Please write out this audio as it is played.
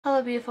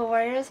Hello beautiful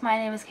warriors, my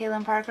name is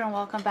Caitlin Parker and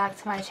welcome back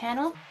to my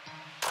channel.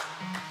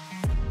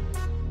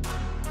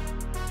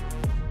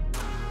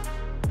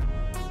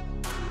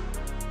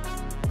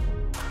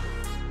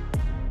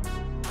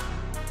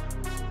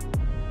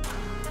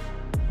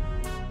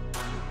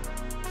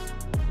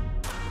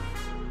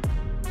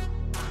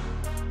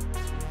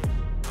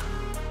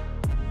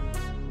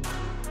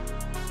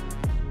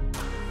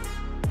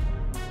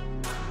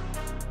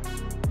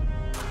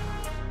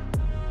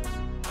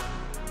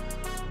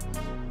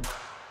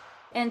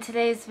 In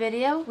today's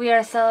video, we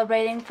are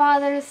celebrating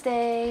Father's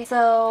Day,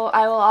 so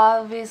I will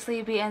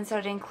obviously be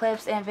inserting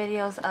clips and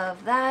videos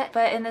of that,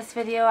 but in this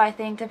video, I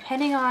think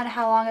depending on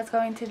how long it's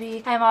going to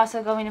be, I'm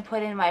also going to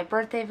put in my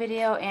birthday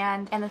video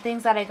and the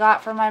things that I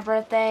got for my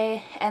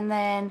birthday, and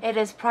then it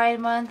is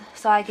Pride Month,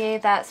 so I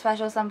gave that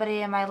special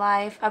somebody in my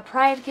life a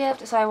Pride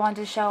gift, so I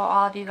wanted to show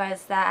all of you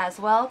guys that as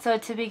well. So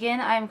to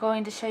begin, I'm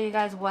going to show you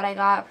guys what I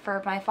got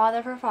for my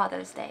father for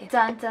Father's Day.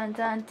 Dun dun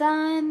dun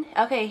dun!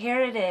 Okay,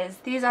 here it is.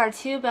 These are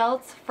two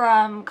belts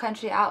from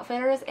Country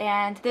Outfitters,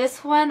 and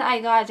this one I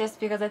got just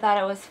because I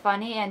thought it was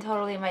funny and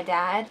totally my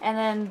dad, and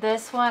then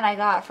this one I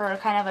got for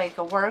kind of like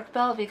a work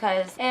belt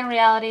because in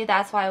reality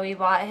that's why we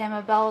bought him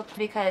a belt,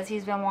 because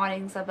he's been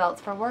wanting some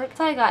belts for work,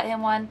 so I got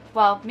him one.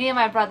 Well, me and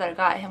my brother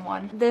got him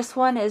one. This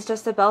one is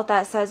just a belt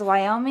that says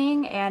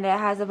Wyoming, and it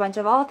has a bunch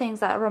of all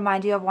things that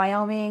remind you of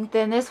Wyoming.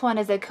 Then this one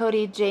is a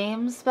Cody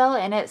James belt,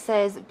 and it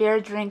says beer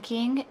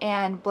drinking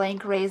and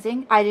blank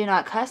raising. I do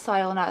not cuss, so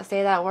I will not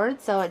say that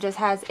word, so it just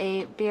has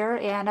a beer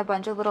and a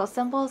bunch of little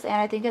symbols, and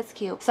I think it's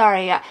cute.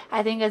 Sorry,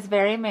 I think it's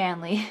very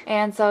manly.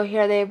 And so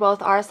here they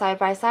both are side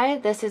by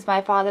side. This is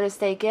my Father's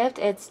Day gift.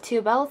 It's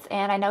two belts,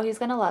 and I know he's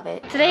gonna love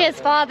it. Today is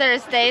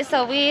Father's Day,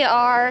 so we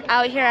are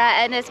out here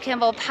at Ennis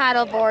Kimball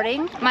paddle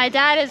boarding. My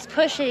dad is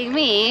pushing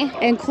me,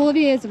 and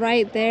Colby is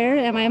right there,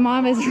 and my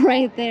mom is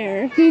right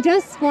there. He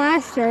just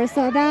splashed her,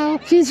 so now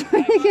she's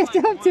trying to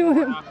get up to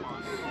him.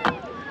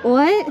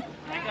 What?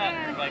 I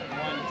got like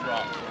one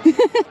drop.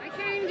 I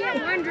can't even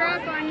get one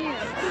drop on you.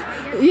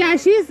 Yeah,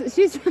 she's trying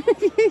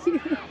to get you.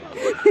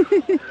 Well,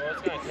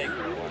 it's gonna take me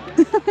a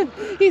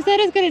while. He said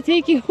it's gonna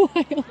take you a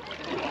while.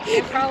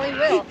 It probably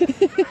will.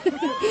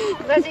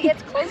 Unless he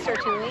gets closer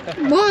to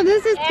me. Mom,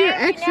 this is pure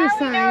And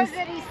exercise. now he knows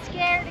that he's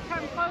scared to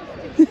come close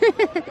to me.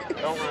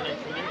 Don't run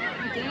into me.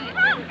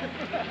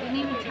 Didn't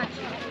even touch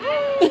him.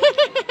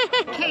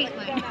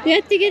 Caitlin. You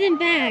have to get him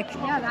back.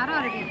 Yeah, that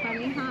ought to be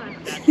funny, huh?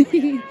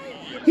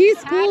 He's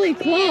fully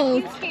Ask me if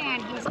clothed. You can.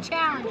 He's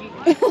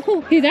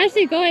challenging. He's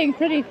actually going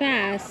pretty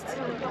fast.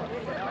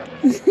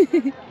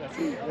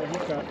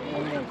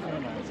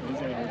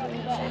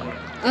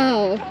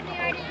 Oh.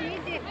 I didn't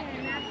need this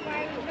one. That's why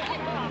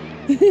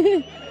he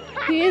was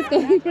off. He is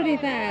going pretty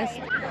fast.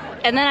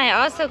 And then I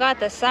also got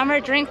the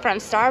summer drink from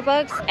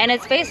Starbucks, and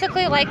it's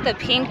basically like the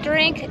pink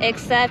drink,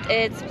 except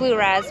it's blue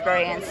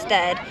raspberry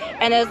instead,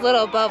 and there's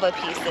little boba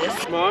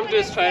pieces. Mom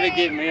just tried to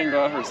get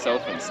Mango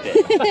herself instead.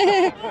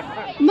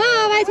 Mom,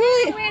 I The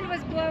totally... wind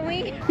was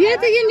blowing. You have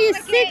to give me a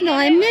signal,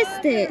 I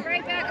missed it.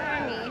 Right back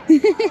on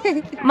me.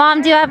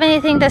 Mom, do you have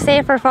anything to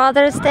say for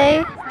Father's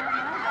Day?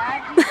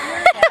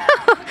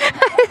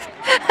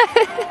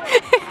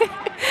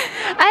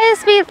 I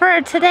just mean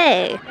for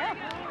today.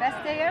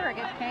 Best day ever.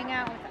 Get to hang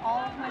out with all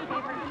of my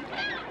favorite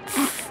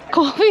people.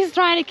 Colby's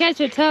trying to catch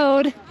a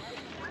toad.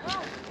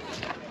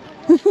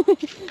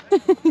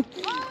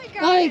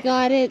 Oh, he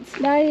got it.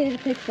 Now I need a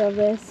picture of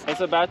this. It's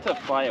about to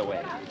fly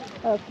away.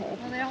 Okay.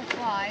 Well, they don't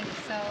fly,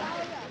 so.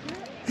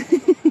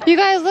 You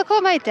guys, look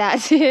what my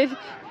dad did.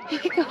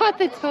 He got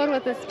the toad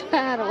with his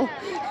paddle.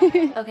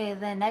 Okay,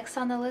 then next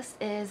on the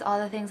list is all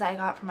the things I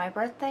got for my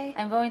birthday.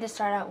 I'm going to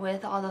start out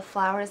with all the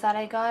flowers that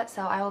I got,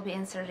 so I will be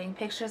inserting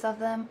pictures of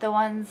them. The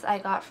ones I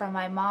got from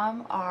my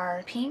mom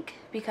are pink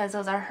because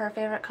those are her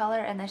favorite color,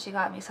 and then she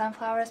got me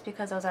sunflowers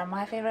because those are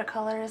my favorite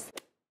colors.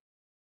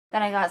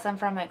 Then I got some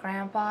from my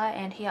grandpa,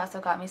 and he also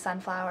got me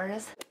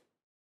sunflowers.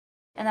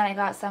 And then I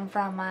got some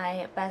from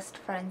my best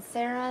friend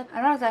Sarah.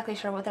 I'm not exactly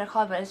sure what they're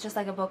called, but it's just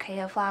like a bouquet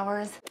of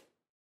flowers.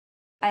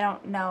 I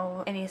don't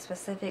know any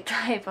specific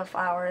type of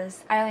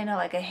flowers. I only know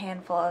like a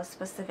handful of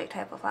specific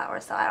type of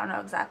flowers, so I don't know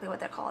exactly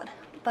what they're called.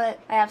 But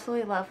I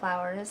absolutely love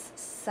flowers,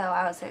 so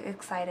I was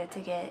excited to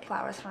get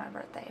flowers for my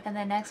birthday. And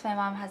then next, my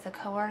mom has a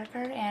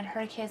coworker, and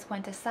her kids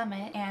went to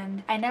Summit,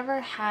 and I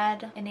never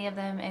had any of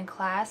them in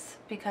class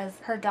because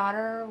her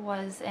daughter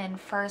was in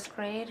first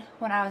grade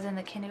when I was in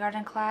the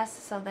kindergarten class.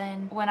 So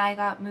then when I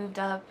got moved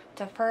up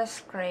to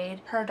first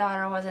grade, her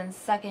daughter was in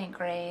second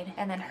grade,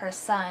 and then her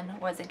son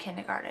was in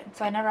kindergarten.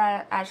 So I never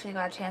actually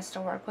got a chance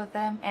to work with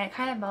them, and it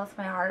kind of melts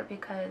my heart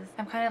because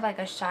I'm kind of like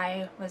a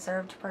shy,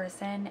 reserved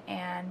person,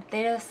 and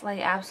they just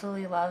like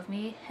absolutely love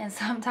me, and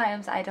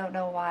sometimes I don't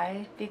know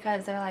why,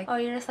 because they're like, oh,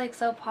 you're just like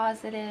so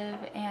positive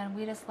and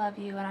we just love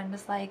you, and I'm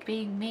just like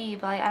being me,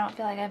 but like I don't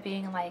feel like I'm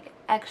being like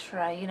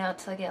extra, you know,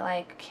 to get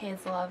like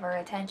kids love or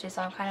attention.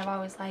 So I'm kind of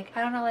always like,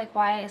 I don't know like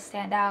why I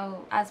stand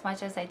out as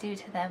much as I do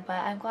to them, but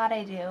I'm glad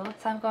I do.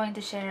 So I'm going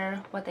to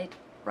share what they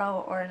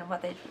wrote or in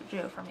what they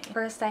drew for me.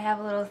 First, I have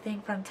a little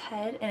thing from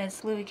Ted, and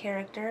it's Louis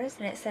characters,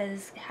 and it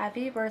says,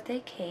 "Happy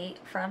birthday, Kate,"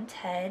 from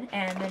Ted,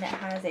 and then it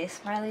has a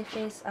smiley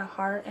face, a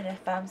heart, and a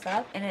thumbs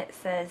up, and it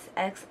says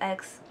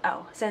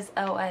XXO. It says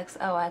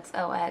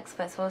OXOXOX,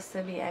 but it's supposed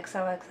to be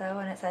XOXO,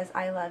 and it says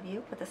 "I love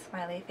you" with a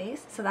smiley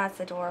face, so that's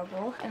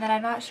adorable. And then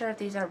I'm not sure if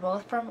these are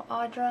both from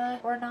Audra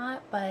or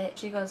not, but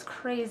she goes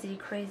crazy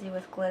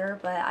with glitter,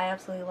 but I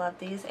absolutely love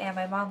these, and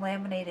my mom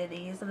laminated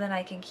these so then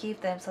I can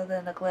keep them so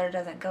then the glitter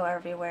doesn't go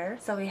everywhere.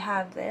 So we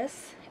have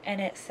this, and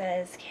it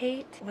says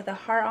Kate with a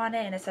heart on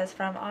it, and it says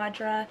 "from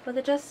Audra"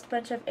 with just a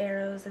bunch of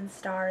arrows and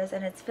stars,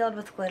 and it's filled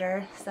with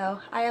glitter, so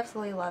I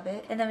absolutely love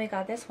it. And then we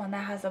got this one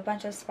that has a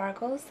bunch of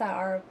sparkles that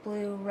are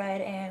blue,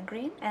 red, and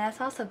green, and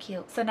that's also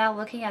cute. So now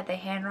looking at the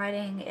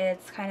handwriting,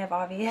 it's kind of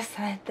obvious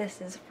that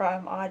this is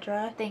from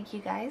Audra. Thank you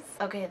guys.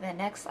 Okay, then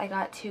next I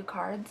got two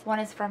cards. One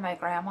is from my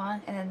grandma,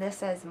 and then this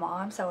says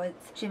Mom, so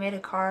she made a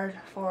card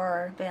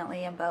for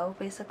Bentley and Bo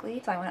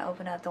basically. So I'm going to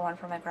open up the one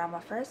from my grandma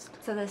first.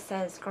 So this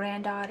says,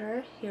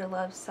 "Granddaughter, you're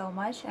loved so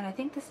much," and I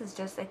think this is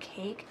just a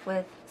cake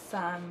with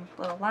some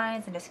little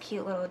lines and just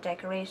cute little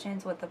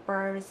decorations with the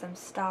birds, some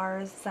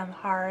stars, some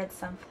hearts,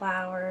 some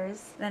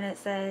flowers. Then it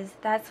says,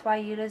 "That's why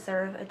you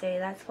deserve a day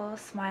that's full of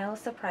smiles,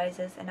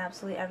 surprises, and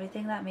absolutely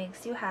everything that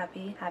makes you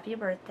happy. Happy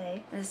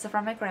birthday." And this is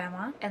from my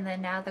grandma. And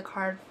then now the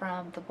card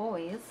from the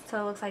boys.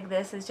 So it looks like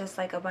this is just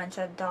like a bunch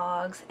of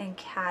dogs and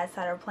cats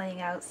that are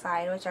playing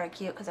outside, which are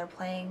cute because they're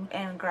playing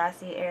in a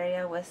grassy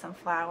area with some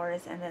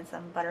flowers and then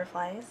some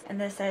butterflies. And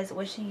this says,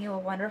 "Wishing you a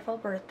wonderful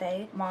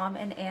birthday, Mom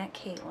and Aunt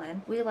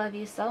Caitlin. We love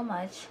you so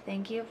much.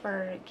 Thank you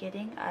for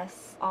getting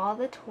us all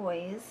the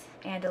toys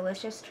and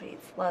delicious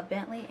treats. Love,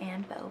 Bentley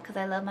and Bo," because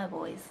I love my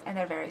boys and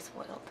they're very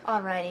spoiled.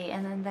 Alrighty,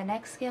 and then the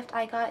next gift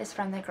I got is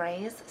from the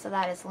Grays. So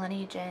that is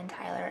Lenny, Jen,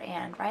 Tyler,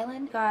 and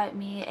Rylan. Got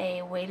me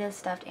a weighted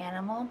stuffed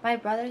animal. My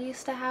brother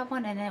used to have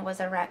one, and it was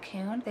a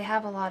raccoon. They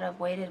have a lot of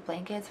weighted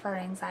blankets for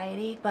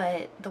anxiety,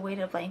 but the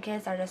weighted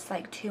blankets are just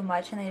like too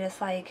much, and they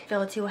just like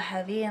feel too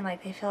heavy, and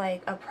like they feel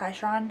like a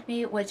pressure on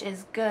me, which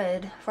is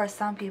good for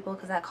some people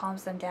because that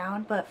calms them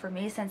down. But for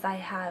me, since I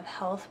have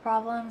health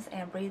problems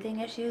and breathing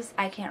issues,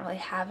 I can't really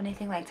have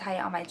anything like tight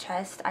on my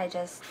chest. I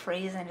just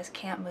freeze and just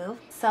can't move.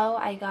 So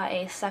I got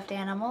a stuffed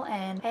animal,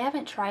 and I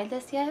haven't tried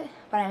this yet,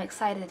 but I'm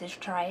excited to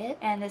try it.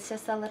 And it's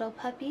just a little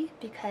puppy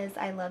because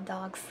I love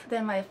dogs.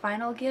 Then my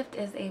final gift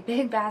is a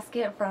big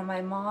basket from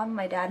my mom,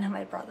 my dad, and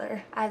my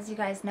brother. As you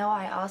guys know,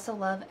 I also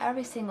love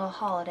every single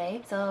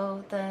holiday.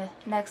 So the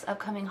next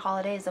upcoming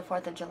holiday is the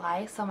 4th of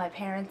July. So my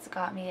parents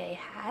got me a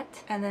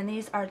hat. And then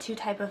these are two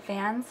type of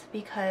fans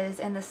because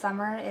in the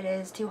summer it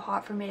is too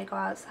hot for me to go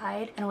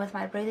outside. And with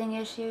my breathing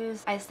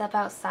issues, I step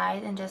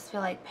outside and just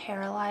feel like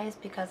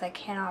paralyzed because I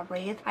cannot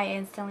breathe. I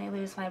instantly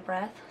lose my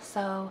breath.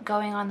 So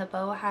going on the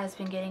boat has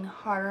been getting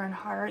harder and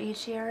harder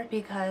each year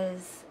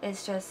because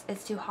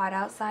it's too hot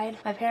outside.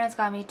 My parents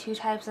got me two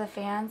types of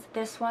fans.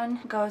 This one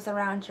goes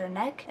around your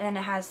neck, and then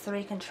it has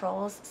 3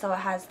 controls, so it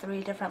has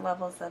 3 different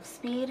levels of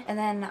speed. And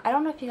then I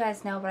don't know if you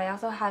guys know, but I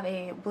also have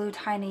a blue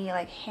tiny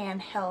like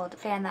handheld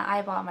fan that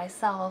I bought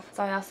myself,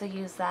 so I also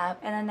use that.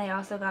 And then they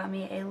also got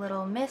me a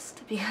little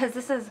mist because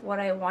this is what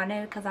I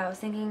wanted, because I was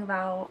thinking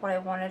about what I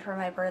wanted for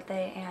my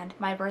birthday, and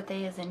my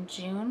birthday is in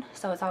June,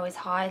 so it's always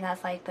hot, and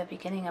that's like the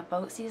beginning of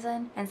boat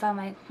season. And so I'm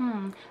like,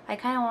 I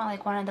kind of want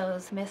like one of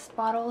those mist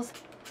bottles.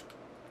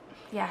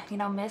 Yeah, you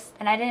know, mist.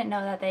 And I didn't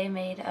know that they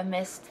made a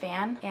mist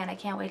fan, and I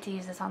can't wait to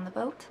use this on the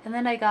boat. And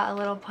then I got a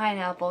little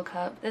pineapple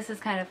cup. This is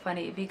kind of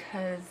funny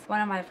because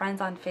one of my friends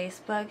on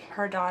Facebook,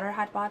 her daughter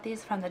had bought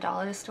these from the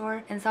dollar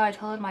store, and so I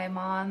told my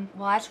mom,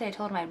 well actually I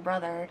told my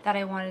brother that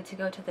I wanted to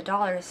go to the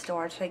dollar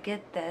store to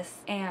get this,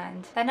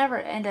 and that never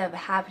ended up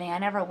happening. I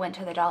never went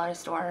to the dollar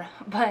store,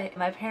 but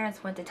my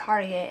parents went to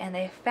Target and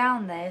they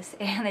found this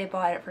and they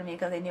bought it for me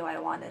because they knew I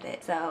wanted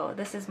it. So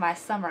this is my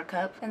summer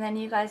cup. And then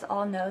you guys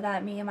all know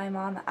that me and my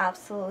mom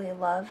absolutely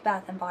love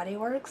Bath and Body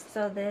Works,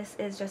 so this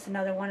is just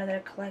another one of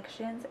their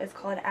collections. It's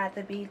called At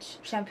the Beach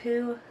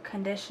shampoo,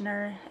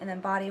 conditioner, and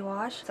then body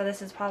wash. So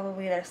this is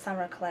probably their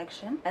summer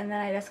collection. And then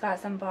I just got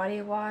some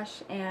body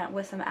wash and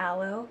with some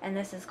aloe, and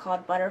this is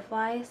called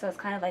Butterfly, so it's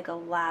kind of like a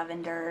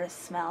lavender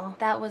smell.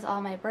 That was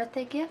all my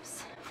birthday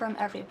gifts from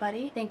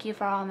everybody. Thank you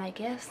for all my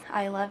gifts.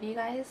 I love you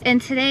guys. In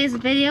today's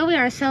video, we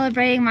are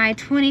celebrating my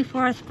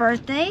 24th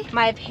birthday.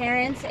 My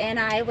parents and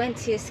I went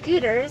to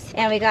Scooters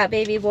and we got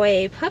baby boy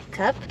a pup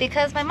cup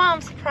because my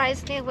mom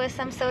surprised me with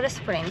some Soda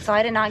Springs, so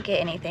I did not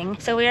get anything.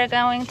 So we are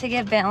going to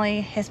give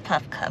Bentley his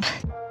pup cup.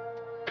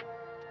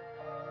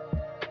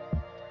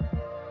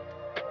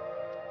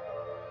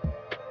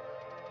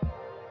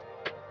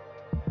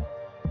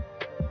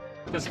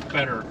 This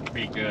better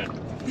be good.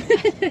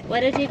 What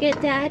did you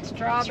get, Dad?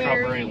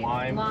 Strawberry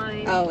lime.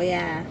 Oh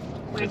yeah.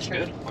 It's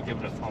good. I'll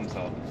give it a thumbs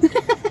up.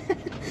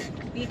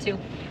 Me too.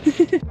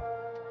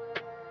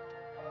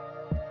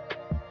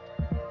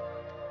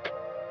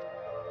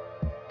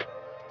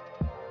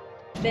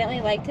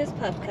 Bentley liked his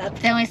puff cup.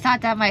 Then we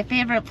stopped at my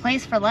favorite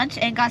place for lunch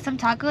and got some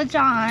Taco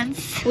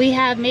John's. We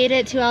have made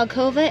it to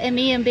Alcova, and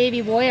me and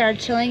baby boy are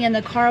chilling in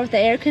the car with the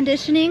air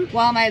conditioning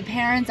while my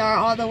parents are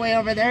all the way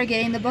over there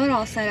getting the boat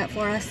all set up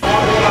for us.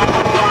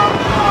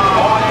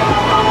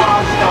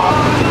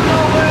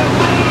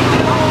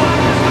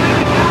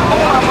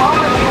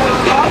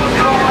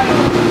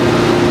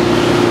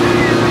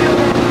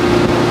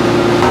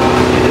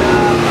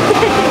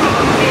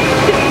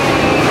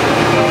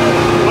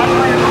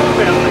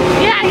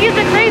 Yeah, he's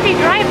a crazy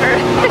driver.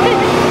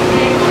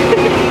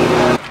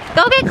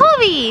 Go get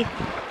Kobe!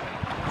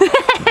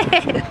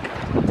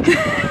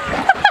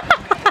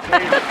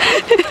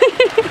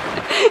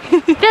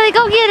 Billy,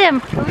 go get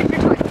him!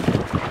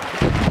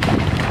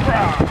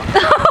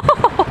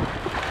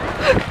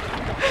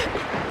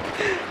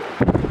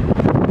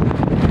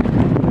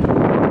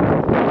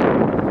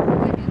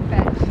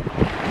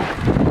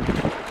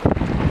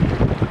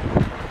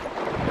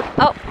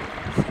 Oh!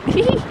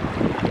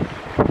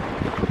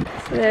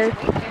 There.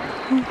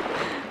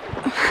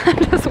 I'm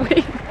just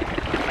waiting.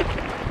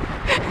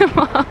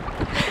 Mom.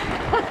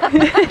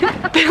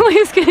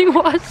 Billy's getting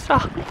washed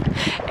off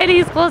and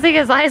he's closing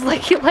his eyes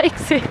like he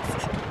likes it.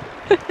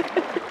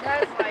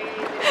 That's why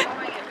he's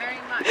enjoying it very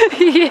much.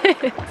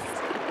 Yes.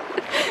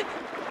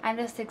 I'm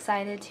just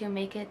excited to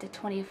make it to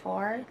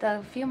 24.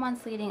 The few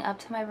months leading up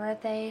to my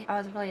birthday, I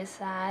was really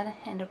sad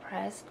and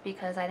depressed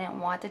because I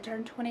didn't want to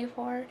turn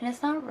 24. And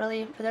it's not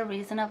really for the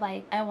reason of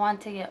like, I want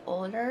to get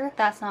older.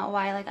 That's not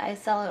why like I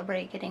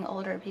celebrate getting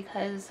older,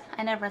 because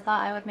I never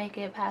thought I would make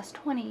it past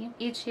 20.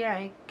 Each year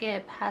I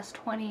get past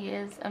 20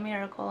 is a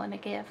miracle and a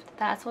gift.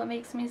 That's what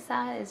makes me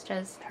sad, is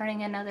just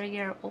turning another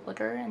year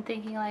older and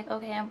thinking like,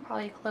 okay, I'm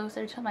probably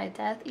closer to my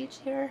death each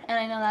year. And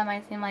I know that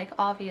might seem like,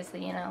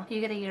 obviously, you know,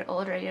 you get a year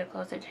older, you're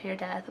closer to your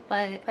death,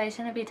 but I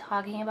shouldn't be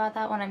talking about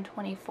that when I'm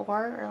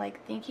 24 or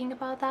like thinking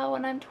about that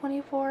when I'm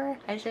 24.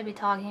 I should be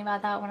talking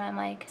about that when I'm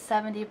like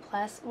 70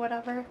 plus,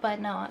 whatever. But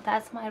no,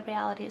 that's my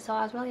reality. So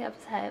I was really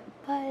upset.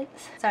 But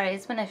sorry,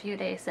 it's been a few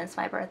days since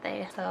my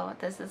birthday, so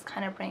this is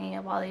kind of bringing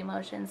up all the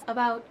emotions.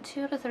 About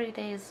 2 to 3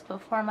 days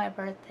before my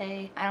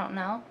birthday, I don't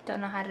know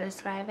how to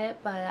describe it,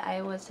 but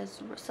I was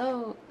just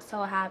so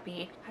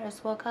happy. I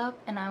just woke up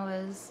and I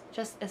was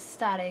just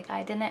ecstatic.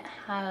 I didn't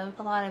have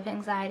a lot of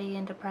anxiety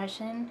and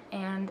depression,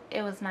 and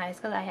it was nice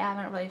because I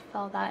haven't really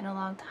felt that in a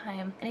long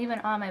time. And even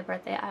on my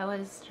birthday, I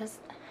was just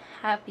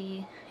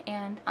happy.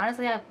 And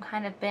honestly, I've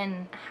kind of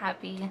been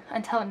happy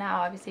until now,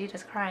 obviously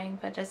just crying,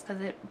 but just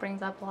because it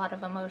brings up a lot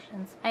of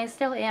emotions. I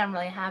still am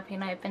really happy,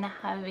 and I've been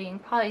having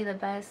probably the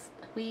best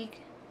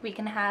week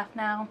and a half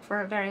now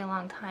for a very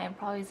long time,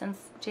 probably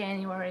since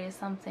January or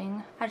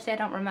something. Actually, I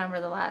don't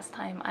remember the last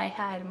time I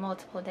had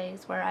multiple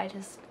days where I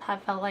just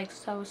have felt like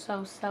so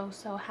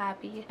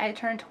happy. I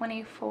turned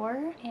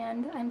 24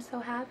 and I'm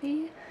so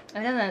happy.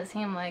 It doesn't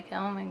seem like it.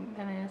 Oh my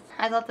goodness.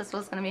 I thought this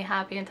was going to be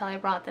happy until I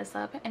brought this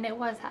up, and it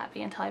was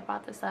happy until I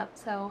brought this up.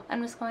 So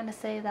I'm just going to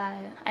say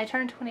that I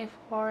turned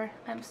 24.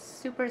 I'm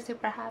super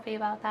happy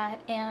about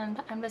that,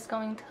 and I'm just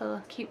going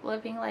to keep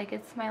living like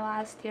it's my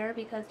last year,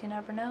 because you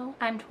never know.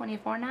 I'm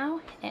 24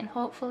 now, and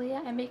hopefully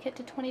I make it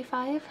to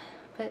 25,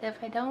 but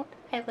if I don't,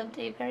 I lived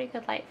a very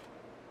good life.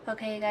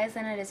 Okay guys,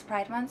 and it is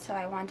Pride Month, so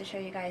I wanted to show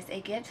you guys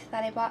a gift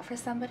that I bought for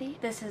somebody.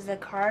 This is a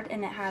card,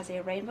 and it has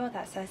a rainbow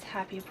that says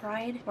Happy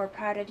Pride. We're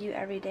proud of you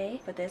every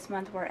day, but this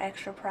month we're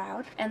extra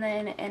proud. And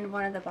then in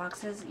one of the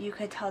boxes, you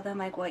could tell them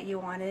like what you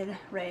wanted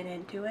written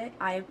into it.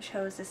 I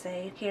chose to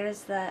say,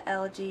 here's the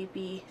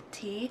LGBTTEA,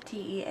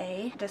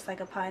 just like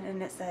a pun,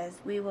 and it says,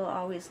 we will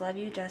always love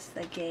you just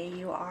the gay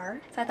you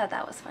are. So I thought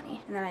that was funny.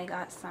 And then I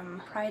got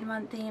some Pride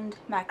Month themed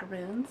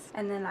macaroons,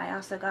 and then I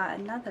also got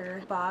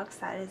another box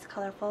that is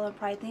colorful and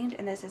Pride themed,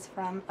 and this is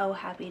from Oh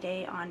Happy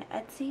Day on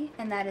Etsy,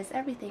 and that is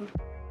everything.